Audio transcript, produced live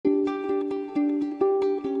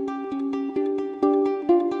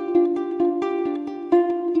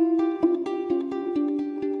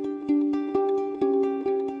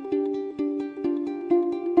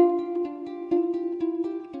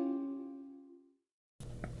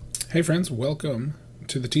Hey friends, welcome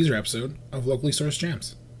to the teaser episode of Locally Sourced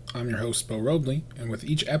Jams. I'm your host, Bo Robley, and with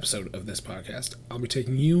each episode of this podcast, I'll be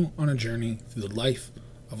taking you on a journey through the life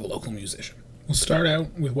of a local musician. We'll start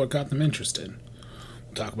out with what got them interested.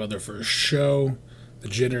 We'll talk about their first show, the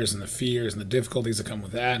jitters and the fears and the difficulties that come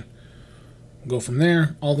with that. We'll go from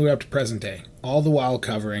there all the way up to present day, all the while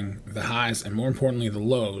covering the highs and more importantly the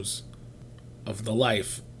lows of the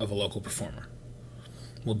life of a local performer.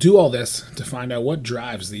 We'll do all this to find out what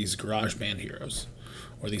drives these garage band heroes,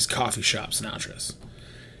 or these coffee shop Sinatras.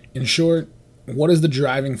 In short, what is the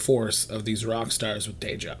driving force of these rock stars with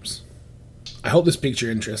day jobs? I hope this piqued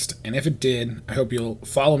your interest, and if it did, I hope you'll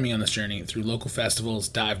follow me on this journey through local festivals,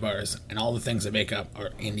 dive bars, and all the things that make up our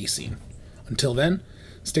indie scene. Until then,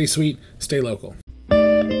 stay sweet, stay local.